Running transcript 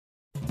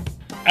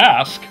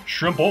Ask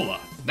Shrimpola.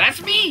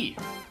 That's me!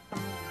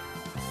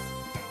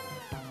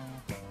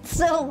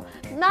 So,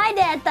 my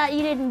dad thought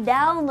you didn't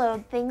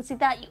download things, he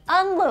thought you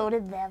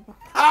unloaded them.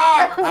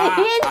 Ah!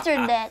 On the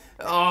internet.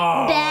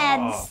 Oh,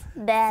 Dads.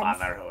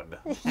 fatherhood.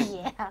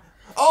 Yeah.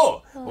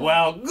 Oh,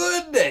 well,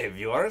 good day,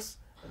 viewers.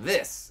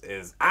 This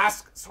is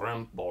Ask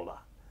Shrimpola,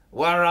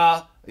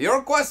 where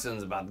your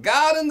questions about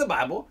God and the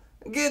Bible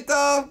get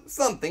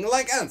something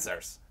like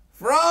answers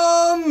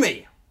from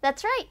me.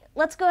 That's right.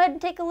 Let's go ahead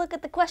and take a look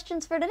at the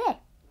questions for today.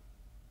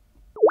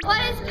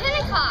 What is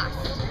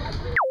Pentecost?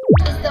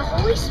 Is the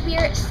Holy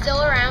Spirit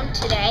still around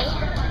today?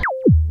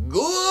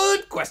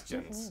 Good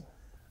questions.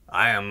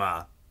 I am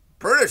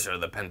pretty sure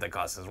the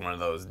Pentecost is one of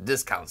those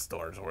discount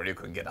stores where you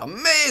can get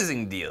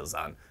amazing deals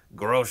on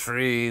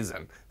groceries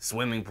and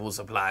swimming pool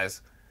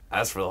supplies.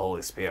 As for the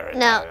Holy Spirit,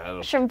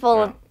 No,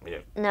 Shrimpola, yeah.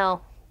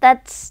 no.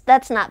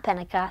 That's not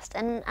Pentecost,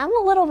 and I'm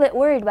a little bit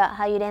worried about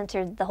how you'd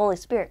answer the Holy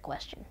Spirit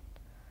question.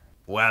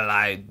 Well,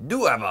 I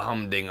do have a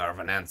humdinger of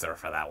an answer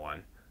for that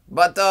one,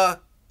 but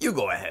you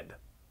go ahead.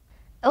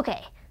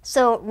 Okay,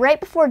 so right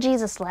before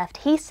Jesus left,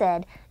 he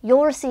said,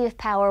 "You'll receive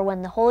power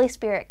when the Holy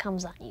Spirit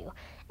comes on you."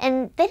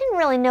 And they didn't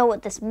really know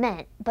what this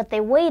meant, but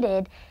they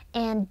waited,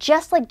 and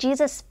just like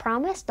Jesus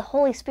promised, the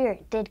Holy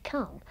Spirit did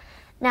come.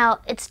 Now,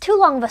 it's too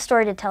long of a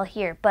story to tell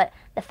here, but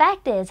the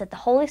fact is that the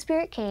Holy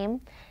Spirit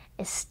came,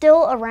 is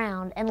still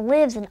around, and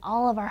lives in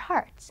all of our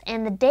hearts.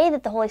 And the day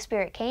that the Holy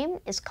Spirit came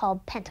is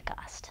called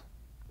Pentecost.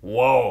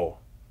 Whoa.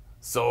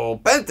 So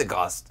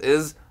Pentecost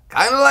is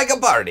kind of like a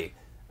party,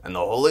 and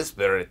the Holy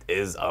Spirit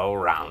is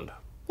around.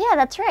 Yeah,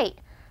 that's right.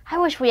 I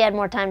wish we had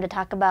more time to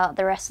talk about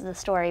the rest of the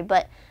story,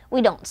 but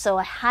we don't, so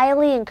I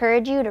highly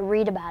encourage you to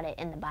read about it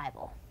in the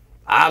Bible.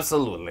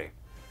 Absolutely.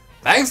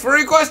 Thanks for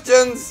your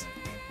questions.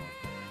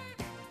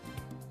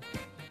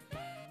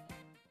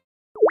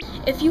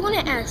 If you want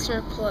to ask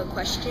Shrimpola a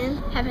question,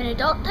 have an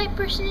adult-type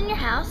person in your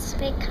house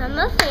become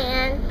a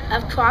fan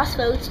of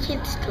Crossroads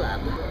Kids Club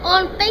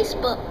on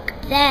Facebook.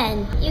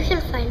 Then you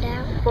can find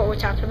out what we're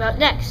talking about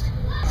next.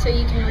 So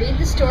you can read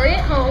the story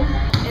at home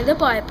in the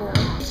Bible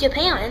with your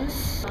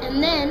parents,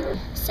 and then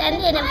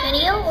send in a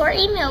video or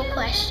email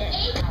question.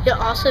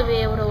 You'll also be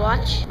able to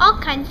watch all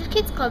kinds of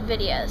Kids Club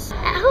videos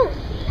at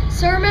home.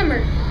 So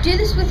remember, do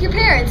this with your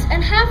parents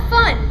and have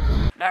fun.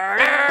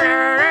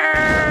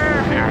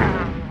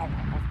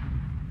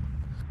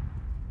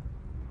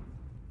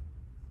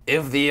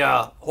 If the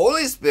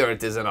Holy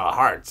Spirit is in our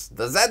hearts,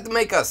 does that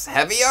make us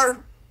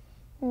heavier?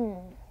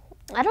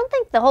 I don't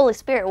think the Holy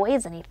Spirit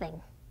weighs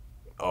anything.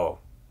 Oh,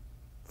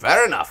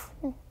 fair enough.